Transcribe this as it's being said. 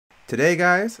Today,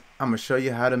 guys, I'm going to show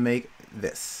you how to make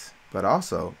this. But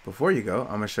also, before you go,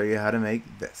 I'm going to show you how to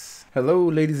make this. Hello,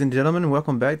 ladies and gentlemen.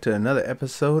 Welcome back to another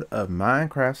episode of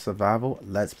Minecraft Survival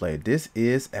Let's Play. This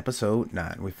is episode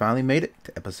 9. We finally made it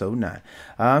to episode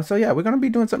 9. So yeah, we're going to be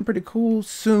doing something pretty cool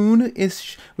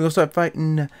soon-ish. We're going to start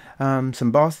fighting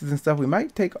some bosses and stuff. We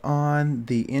might take on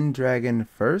the end dragon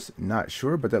first. Not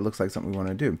sure, but that looks like something we want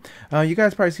to do. You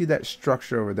guys probably see that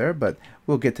structure over there, but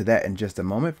we'll get to that in just a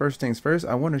moment. First things first,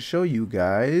 I want to show you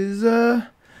guys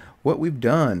what we've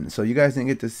done. So you guys didn't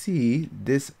get to see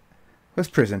this. What's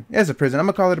prison? It's a prison. I'm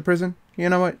gonna call it a prison. You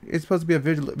know what? It's supposed to be a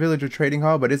villager trading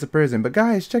hall, but it's a prison. But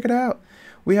guys, check it out.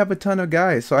 We have a ton of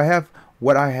guys. So I have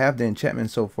what I have the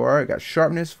enchantment so far. I got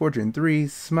sharpness, fortune 3,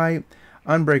 smite,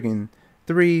 unbreaking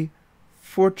 3,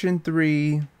 fortune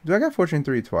 3. Do I got fortune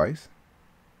 3 twice?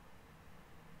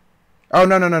 Oh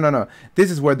no. This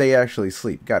is where they actually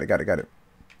sleep. Got it.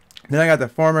 Then I got the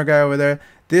farmer guy over there.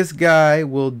 This guy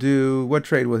will do, what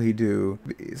trade will he do?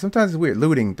 Sometimes it's weird.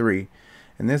 Looting 3.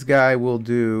 And this guy will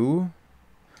do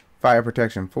fire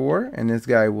protection 4. And this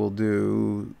guy will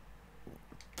do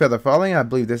feather falling. I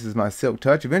believe this is my silk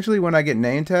touch. Eventually when I get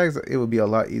name tags, it will be a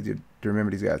lot easier to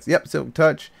remember these guys. Yep, silk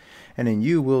touch. And then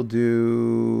you will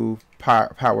do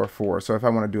power 4. So if I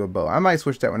want to do a bow, I might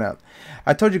switch that one out.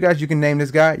 I told you guys you can name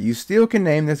this guy. You still can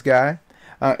name this guy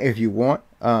if you want.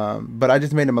 But I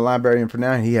just made him a librarian for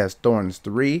now. He has thorns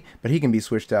 3, but he can be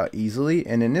switched out easily.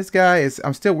 And then this guy is,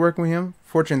 I'm still working with him,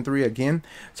 fortune 3 again.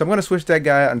 So I'm going to switch that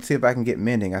guy out and see if I can get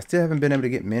mending. I still haven't been able to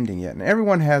get mending yet. And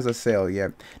everyone has a sale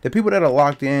yet. The people that are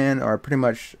locked in are pretty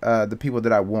much the people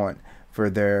that I want for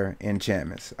their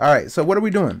enchantments. All right, so what are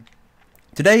we doing?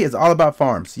 Today is all about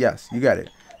farms. Yes, you got it.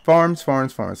 Farms. Sorry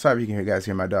if you can guys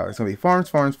hear my dog. It's going to be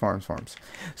farms.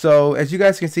 So as you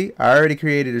guys can see, I already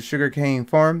created a sugarcane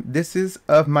farm. This is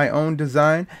of my own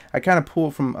design. I kind of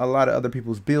pulled from a lot of other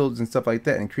people's builds and stuff like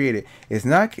that and created. It's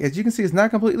not, as you can see, it's not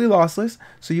completely lossless.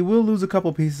 So you will lose a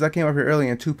couple pieces. I came up here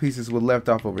earlier and 2 pieces were left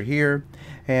off over here.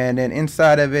 And then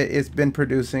inside of it, it's been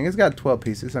producing, it's got 12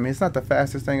 pieces. I mean, it's not the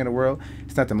fastest thing in the world.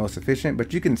 It's not the most efficient,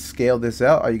 but you can scale this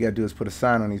out. All you got to do is put a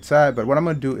sign on each side. But what I'm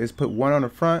going to do is put one on the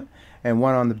front and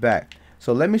one on the back.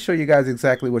 So let me show you guys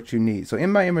exactly what you need. So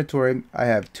in my inventory, I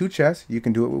have 2 chests. You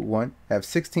can do it with 1. I have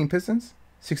 16 pistons,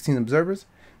 16 observers,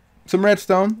 some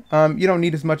redstone. You don't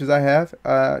need as much as I have.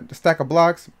 A stack of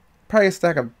blocks, probably a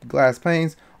stack of glass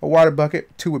panes, a water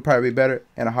bucket, 2 would probably be better,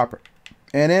 and a hopper.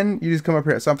 And then you just come up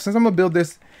here. So since I'm gonna build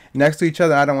this next to each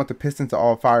other, I don't want the pistons to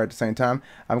all fire at the same time.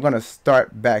 I'm gonna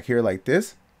start back here like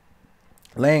this,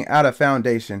 laying out a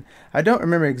foundation. I don't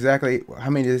remember exactly how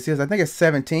many this is. I think it's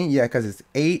 17. Yeah, because it's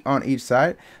 8 on each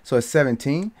side. So it's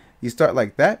 17. You start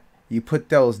like that. You put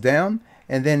those down.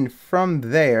 And then from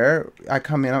there, I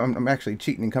come in. I'm actually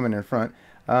cheating and coming in front.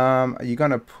 You're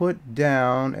going to put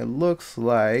down, it looks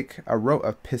like, a row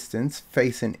of pistons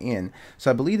facing in.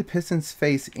 So I believe the pistons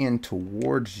face in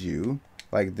towards you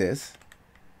like this.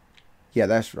 Yeah,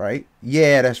 that's right.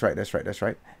 Yeah, that's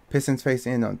right. Pistons face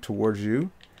in towards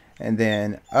you. And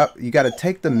then up, you got to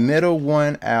take the middle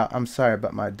one out. I'm sorry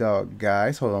about my dog,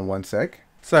 guys. Hold on one sec.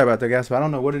 Sorry about that, guys. But I don't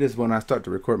know what it is when I start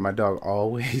to record. My dog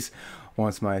always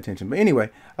wants my attention. But anyway,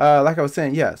 like I was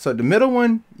saying, yeah. So the middle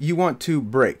one you want to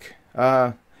break.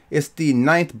 It's the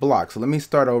 9th block. So let me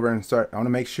start over and start. I want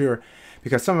to make sure,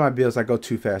 because some of my builds I go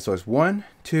too fast. So it's 1,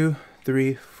 2,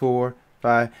 3, 4,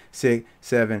 5, 6,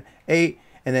 7, 8.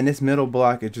 And then this middle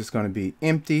block is just going to be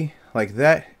empty like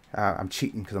that. I'm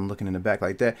cheating because I'm looking in the back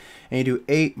like that. And you do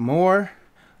 8 more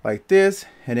like this,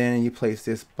 and then you place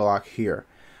this block here.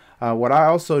 What I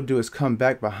also do is come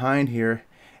back behind here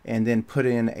and then put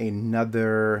in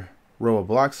another row of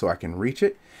blocks so I can reach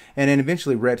it. And then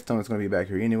eventually redstone is going to be back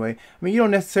here anyway. I mean, you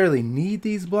don't necessarily need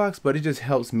these blocks, but it just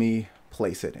helps me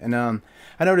place it. And I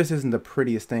know this isn't the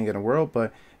prettiest thing in the world,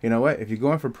 but you know what? If you're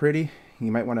going for pretty,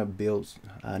 you might want to build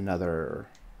another,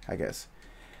 I guess,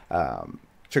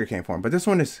 sugarcane farm. But this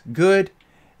one is good,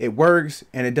 it works,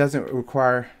 and it doesn't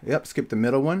require, yep, skip the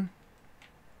middle one,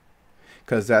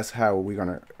 because that's how we're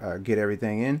gonna get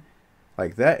everything in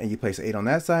like that. And you place 8 on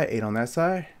that side, 8 on that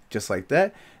side, just like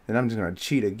that. Then I'm just gonna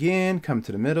cheat again, come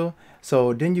to the middle.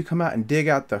 So then you come out and dig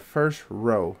out the first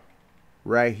row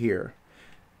right here,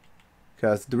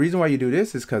 because the reason why you do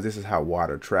this is because this is how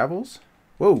water travels.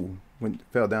 Whoa,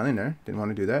 fell down in there, didn't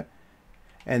want to do that.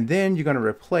 And then you're gonna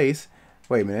replace,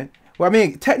 wait a minute. Well, I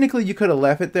mean, technically you could have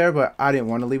left it there, but I didn't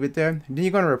want to leave it there. Then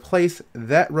you're going to replace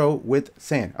that row with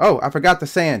sand. Oh, I forgot the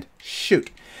sand. Shoot.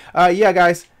 Yeah,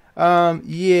 guys.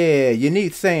 Yeah, you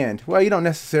need sand. Well, you don't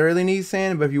necessarily need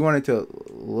sand, but if you want it to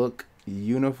look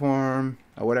uniform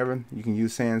or whatever, you can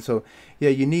use sand. So, yeah,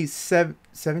 you need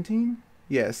 17.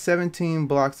 Yeah, 17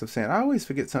 blocks of sand. I always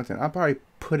forget something. I'll probably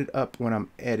put it up when I'm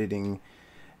editing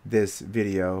this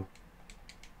video.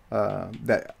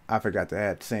 That I forgot to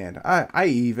add sand. I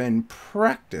even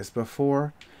practiced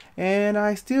before and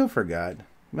I still forgot.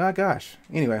 My gosh.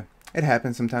 Anyway, it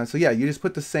happens sometimes. So yeah, you just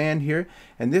put the sand here,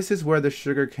 and this is where the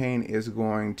sugarcane is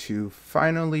going to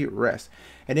finally rest.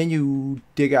 And then you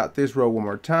dig out this row one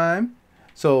more time.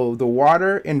 So the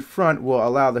water in front will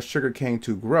allow the sugarcane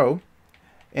to grow,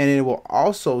 and it will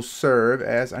also serve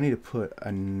as, I need to put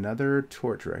another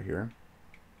torch right here,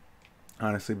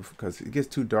 honestly, because it gets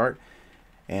too dark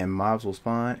and mobs will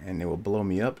spawn and they will blow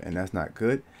me up, and that's not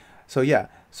good. So yeah,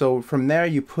 so from there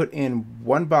you put in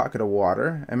 1 bucket of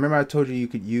water, and remember I told you you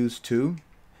could use 2.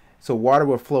 So water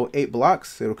will flow 8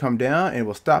 blocks. It will come down and it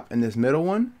will stop in this middle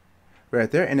one right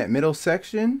there. In that middle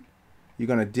section, you're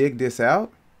going to dig this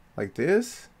out like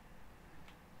this.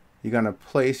 You're going to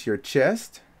place your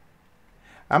chest.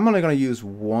 I'm only going to use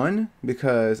 1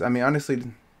 because, I mean, honestly,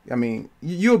 I mean,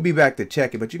 you'll be back to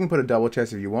check it, but you can put a double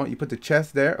chest if you want. You put the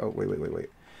chest there. Oh, wait.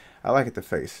 I like it to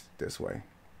face this way.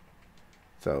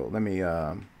 So let me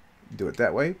do it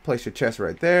that way. Place your chest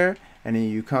right there, and then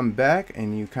you come back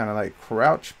and you kind of like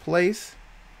crouch place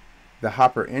the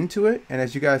hopper into it. And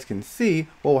as you guys can see,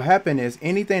 what will happen is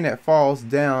anything that falls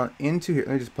down into here,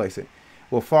 let me just place it,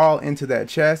 will fall into that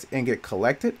chest and get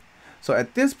collected. So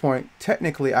at this point,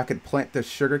 technically I could plant the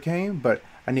sugarcane, but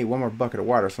I need 1 more bucket of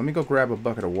water. So let me go grab a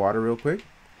bucket of water real quick.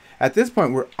 At this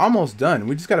point, we're almost done.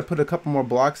 We just got to put a couple more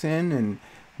blocks in and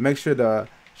make sure the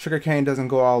sugarcane doesn't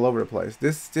go all over the place.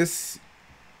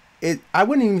 I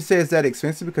wouldn't even say it's that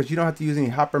expensive because you don't have to use any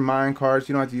hopper mine cards.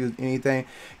 You don't have to use anything.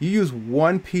 You use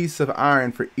 1 piece of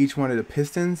iron for each one of the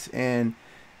pistons, and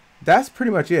that's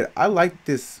pretty much it. I like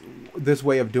this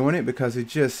way of doing it because it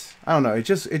just, I don't know, it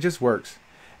just works.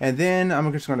 And then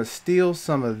I'm just going to steal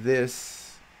some of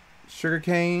this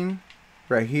sugarcane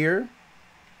right here.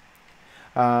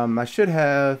 I don't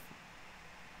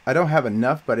have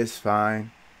enough, but it's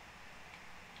fine.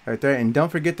 Right there. And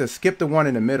don't forget to skip the one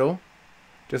in the middle.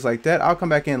 Just like that. I'll come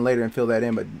back in later and fill that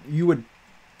in, but you would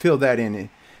fill that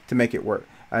in to make it work.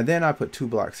 And then I put 2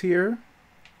 blocks here.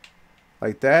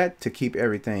 Like that to keep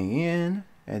everything in.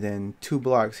 And then 2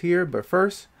 blocks here. But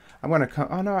first, I'm going to come...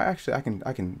 Oh, no, actually, I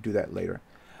can do that later.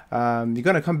 You're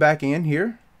going to come back in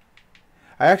here.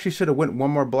 I actually should have went 1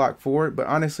 more block forward, but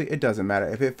honestly, it doesn't matter.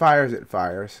 If it fires, it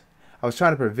fires. I was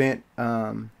trying to prevent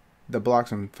the blocks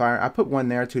from firing. I put 1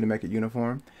 there too to make it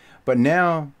uniform. But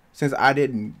now, since I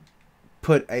didn't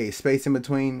put a space in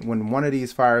between, when one of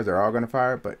these fires, they're all going to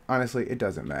fire. But honestly, it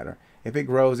doesn't matter. If it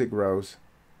grows, it grows.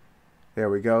 There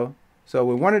we go. So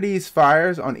when one of these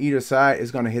fires on either side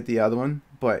is going to hit the other one,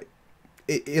 but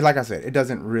like I said, it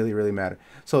doesn't really matter.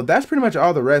 So that's pretty much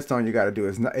all the redstone you got to do.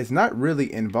 It's not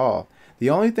really involved. The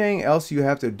only thing else you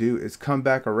have to do is come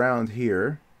back around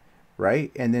here,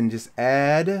 right? And then just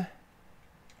add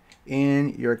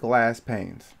in your glass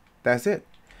panes. That's it.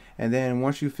 And then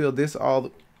once you fill this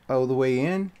all the way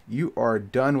in, you are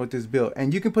done with this build.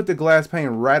 And you can put the glass pane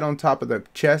right on top of the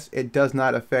chest. It does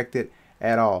not affect it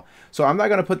at all. So I'm not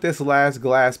going to put this last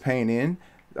glass pane in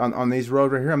on these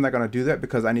rows right here. I'm not going to do that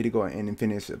because I need to go in and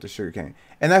finish the sugarcane.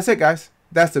 And that's it, guys.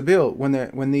 That's the build. When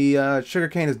the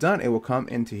sugarcane is done, it will come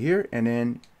into here, and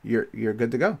then you're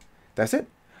good to go. That's it.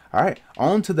 All right,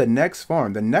 on to the next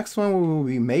farm. The next one we will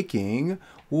be making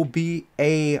will be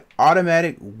a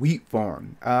automatic wheat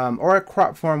farm, or a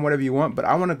crop farm, whatever you want. But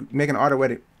I want to make an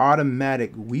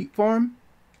automatic wheat farm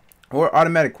or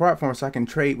automatic crop farm so I can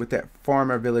trade with that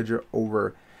farmer villager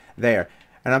over there.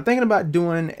 And I'm thinking about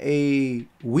doing a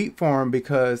wheat farm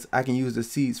because I can use the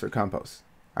seeds for compost.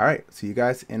 All right, see you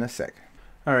guys in a sec.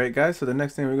 All right, guys, so the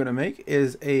next thing we're going to make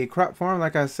is a crop farm,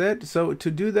 like I said. So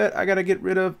to do that, I got to get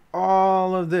rid of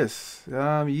all of this.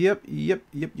 Yep.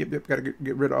 Got to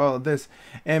get rid of all of this.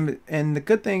 And the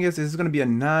good thing is it's going to be a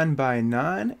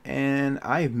 9x9, and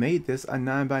I've made this a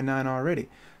 9x9 already.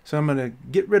 So I'm going to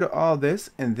get rid of all this,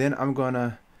 and then I'm going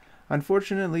to,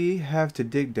 unfortunately, have to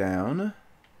dig down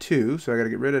 2. So I got to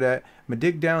get rid of that. I'm going to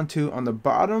dig down 2. On the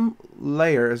bottom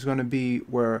layer is going to be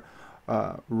where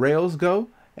rails go.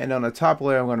 And on the top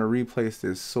layer, I'm going to replace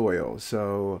this soil.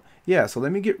 So yeah, so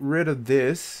let me get rid of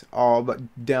this all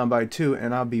but down by 2,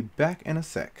 and I'll be back in a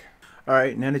sec. All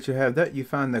right, now that you have that, you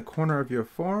find the corner of your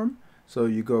farm. So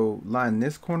you go line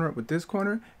this corner up with this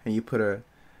corner, and you put a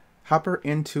hopper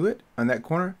into it on that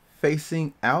corner,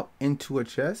 facing out into a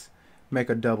chest. Make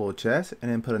a double chest,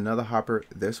 and then put another hopper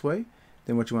this way.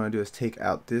 Then what you want to do is take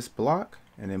out this block,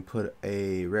 and then put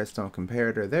a redstone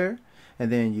comparator there. And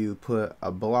then you put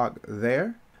a block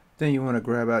there. Then you want to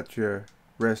grab out your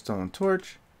redstone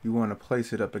torch. You want to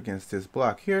place it up against this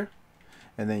block here.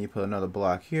 and then you put another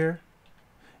block here,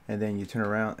 and then you turn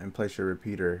around and place your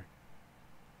repeater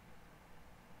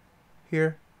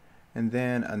here, and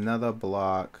then another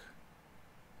block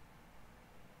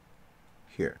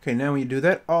here. Okay, now when you do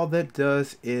that, all that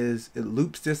does is it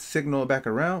loops this signal back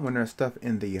around. When there's stuff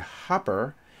in the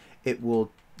hopper, it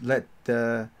will let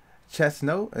the chest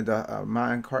know, and the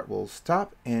mine cart will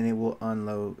stop and it will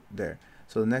unload there.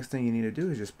 So the next thing you need to do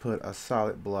is just put a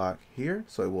solid block here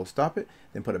so it will stop it,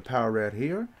 then put a power rail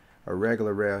here, a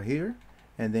regular rail here,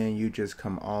 and then you just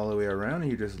come all the way around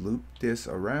and you just loop this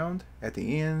around at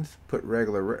the ends, put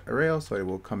regular rail so it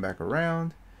will come back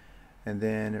around, and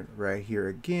then right here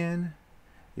again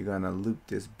you're gonna loop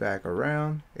this back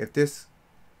around. If this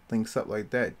links up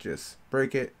like that, just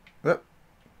break it. Oh,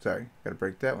 sorry, gotta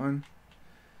break that one.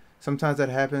 Sometimes that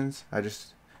happens. I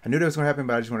knew that was gonna happen,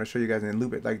 but I just want to show you guys and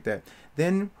loop it like that.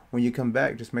 Then when you come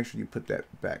back, just make sure you put that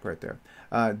back right there.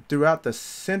 Throughout the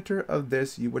center of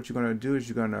this, what you're gonna do is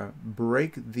you're gonna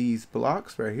break these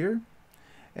blocks right here,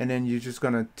 and then you're just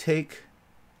gonna take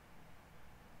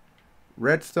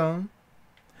redstone.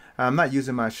 I'm not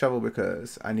using my shovel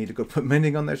because I need to go put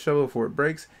mending on that shovel before it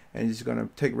breaks, and you're just gonna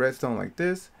take redstone like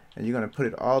this, and you're gonna put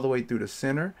it all the way through the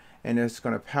center, and it's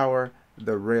gonna power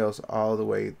the rails all the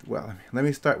way. Well, let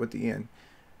me start with the end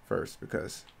first,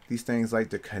 because these things like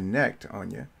to connect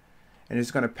on you, and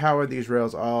it's going to power these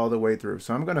rails all the way through.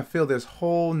 So I'm going to fill this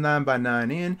whole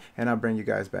 9x9 in, and I'll bring you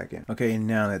guys back in. Okay,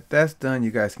 now that that's done,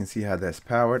 you guys can see how that's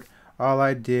powered. All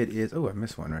I did is, oh, I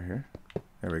missed one right here.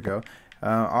 There we go.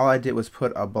 All I did was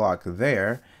put a block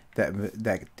there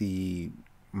that the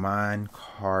mine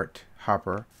cart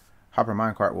hopper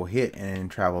mine cart will hit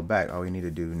and travel back. All we need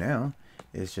to do now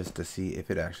is just to see if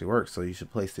it actually works. So you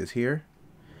should place this here,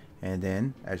 and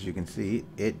then as you can see,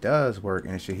 it does work,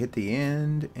 and it should hit the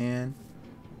end and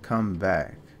come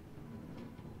back,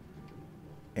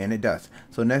 and it does.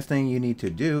 So next thing you need to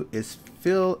do is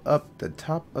fill up the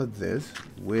top of this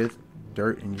with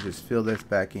dirt, and you just fill this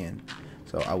back in.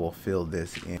 So I will fill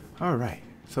this in. All right,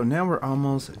 so now we're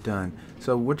almost done.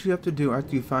 So what you have to do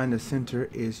after you find the center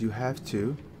is you have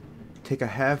to take a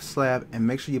half slab and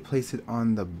make sure you place it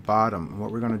on the bottom. And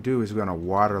what we're going to do is we're going to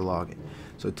waterlog it.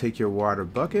 So take your water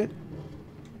bucket,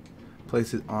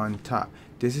 place it on top.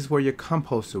 This is where your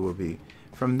composter will be.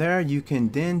 From there you can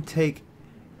then take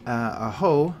a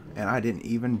hoe, and I didn't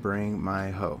even bring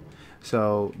my hoe.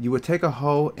 So you would take a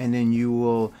hoe, and then you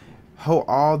will hoe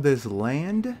all this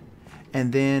land,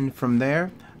 and then from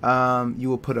there you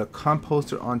will put a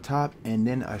composter on top, and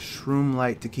then a shroom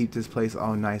light to keep this place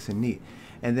all nice and neat.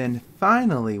 And then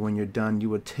finally, when you're done, you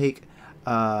would take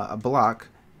a block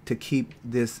to keep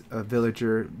this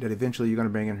villager that eventually you're going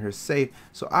to bring in here safe.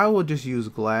 So I will just use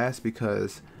glass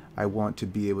because I want to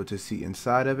be able to see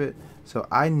inside of it. So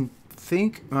I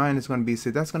think mine is going to be, so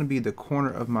that's going to be the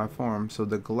corner of my farm. So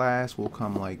the glass will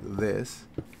come like this,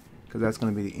 because that's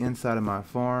going to be the inside of my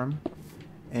farm.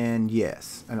 And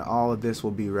yes, and all of this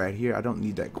will be right here. I don't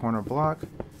need that corner block.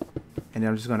 And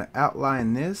I'm just going to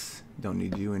outline this, don't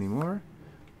need you anymore,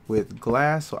 with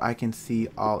glass so I can see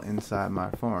all inside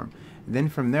my farm. Then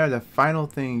from there, the final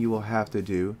thing you will have to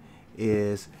do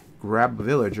is grab a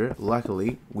villager.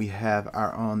 Luckily, we have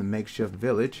our own makeshift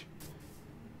village,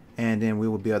 and then we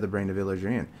will be able to bring the villager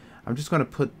in. I'm just going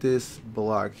to put this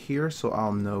block here so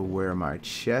I'll know where my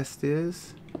chest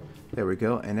is. There we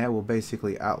go, and that will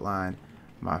basically outline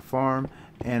my farm,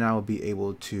 and I will be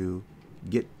able to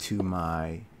get to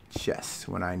my chest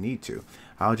when I need to.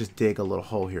 I'll just dig a little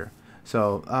hole here.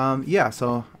 So yeah,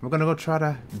 so I'm gonna go try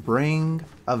to bring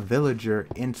a villager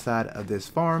inside of this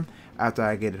farm after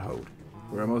I get it hoed.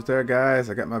 We're almost there, guys.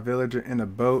 I got my villager in a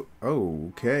boat.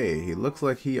 Okay, he looks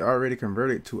like he already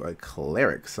converted to a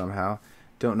cleric somehow.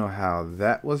 Don't know how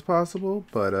that was possible,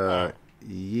 but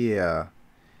yeah,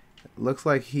 looks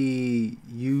like he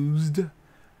used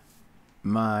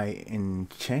my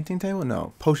enchanting table,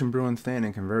 no, potion brewing stand,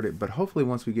 and convert it. But hopefully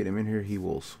once we get him in here, he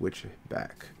will switch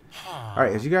back.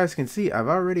 Alright, as you guys can see, I've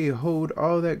already hoed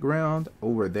all that ground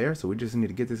over there, so we just need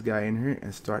to get this guy in here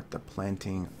and start the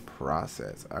planting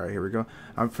process. Alright, here we go.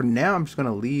 For now, I'm just going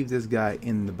to leave this guy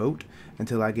in the boat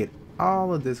until I get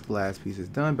all of this glass pieces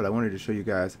done, but I wanted to show you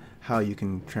guys how you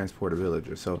can transport a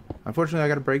villager. So unfortunately I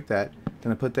got to break that.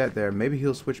 Then I put that there. Maybe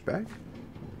he'll switch back.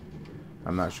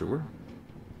 I'm not sure.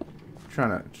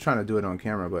 Trying to do it on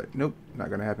camera, but nope, not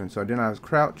gonna happen. So then I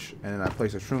crouch, and then I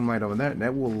place a shroom light over there, and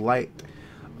that will light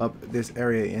up this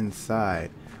area inside.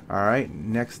 All right,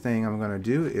 next thing I'm gonna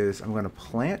do is I'm gonna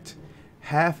plant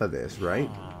half of this, right?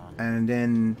 And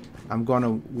then I'm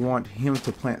gonna want him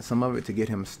to plant some of it to get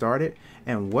him started,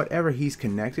 and whatever he's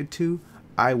connected to,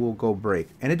 I will go break.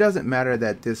 And it doesn't matter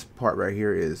that this part right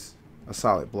here is a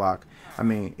solid block. I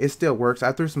mean, it still works.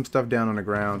 I threw some stuff down on the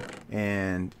ground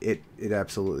and it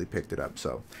absolutely picked it up.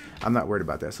 So I'm not worried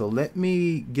about that. So let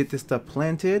me get this stuff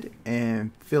planted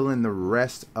and fill in the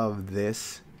rest of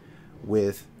this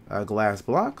with glass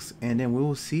blocks, and then we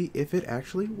will see if it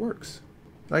actually works.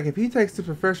 Like, if he takes the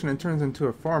profession and turns into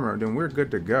a farmer, then we're good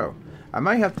to go. I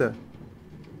might have to...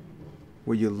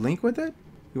 Will you link with it?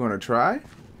 You want to try?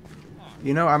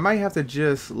 You know, I might have to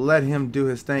just let him do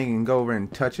his thing and go over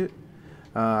and touch it.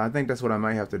 I think that's what I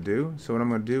might have to do. So what I'm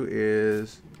going to do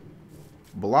is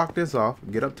block this off,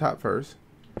 get up top first,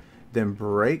 then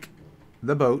break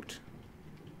the boat.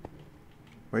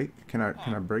 Wait, can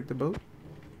I break the boat?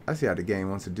 I see how the game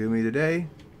wants to do me today.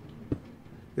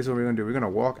 This is what we're going to do. We're going to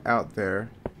walk out there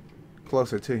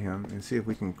closer to him and see if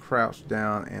we can crouch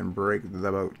down and break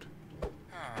the boat.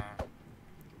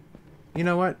 You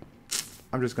know what?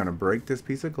 I'm just going to break this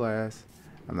piece of glass.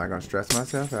 I'm not going to stress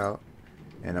myself out.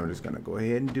 And I'm just going to go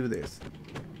ahead and do this.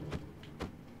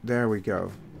 There we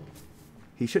go.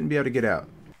 He shouldn't be able to get out.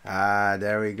 Ah,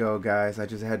 there we go, guys. I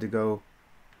just had to go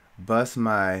bust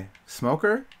my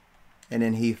smoker. And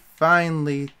then he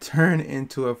finally turned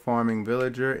into a farming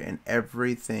villager and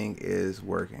everything is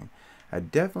working. I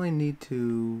definitely need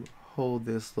to hold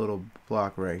this little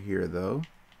block right here, though.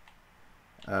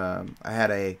 I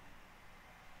had a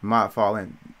mob fall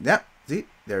in. Yep, see,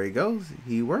 there he goes.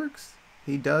 He works.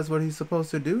 He does what he's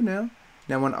supposed to do now.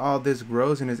 Now when all this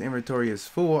grows and his inventory is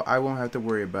full, I won't have to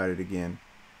worry about it again.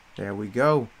 There we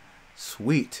go.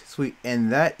 Sweet, sweet.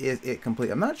 And that is it complete.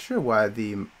 I'm not sure why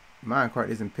the minecart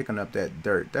isn't picking up that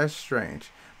dirt. That's strange.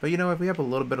 But you know, if we have a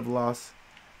little bit of loss,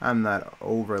 I'm not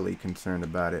overly concerned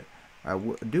about it. I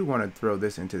do want to throw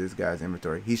this into this guy's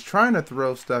inventory. He's trying to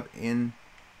throw stuff in.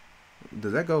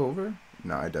 Does that go over?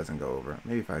 No, it doesn't go over.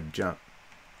 Maybe if I jump.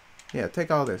 Yeah, take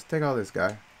all this. Take all this,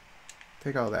 guy.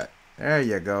 Take all that. There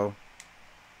you go.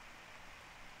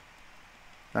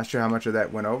 Not sure how much of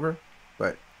that went over,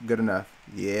 but good enough.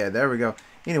 Yeah, there we go.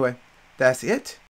 Anyway, that's it.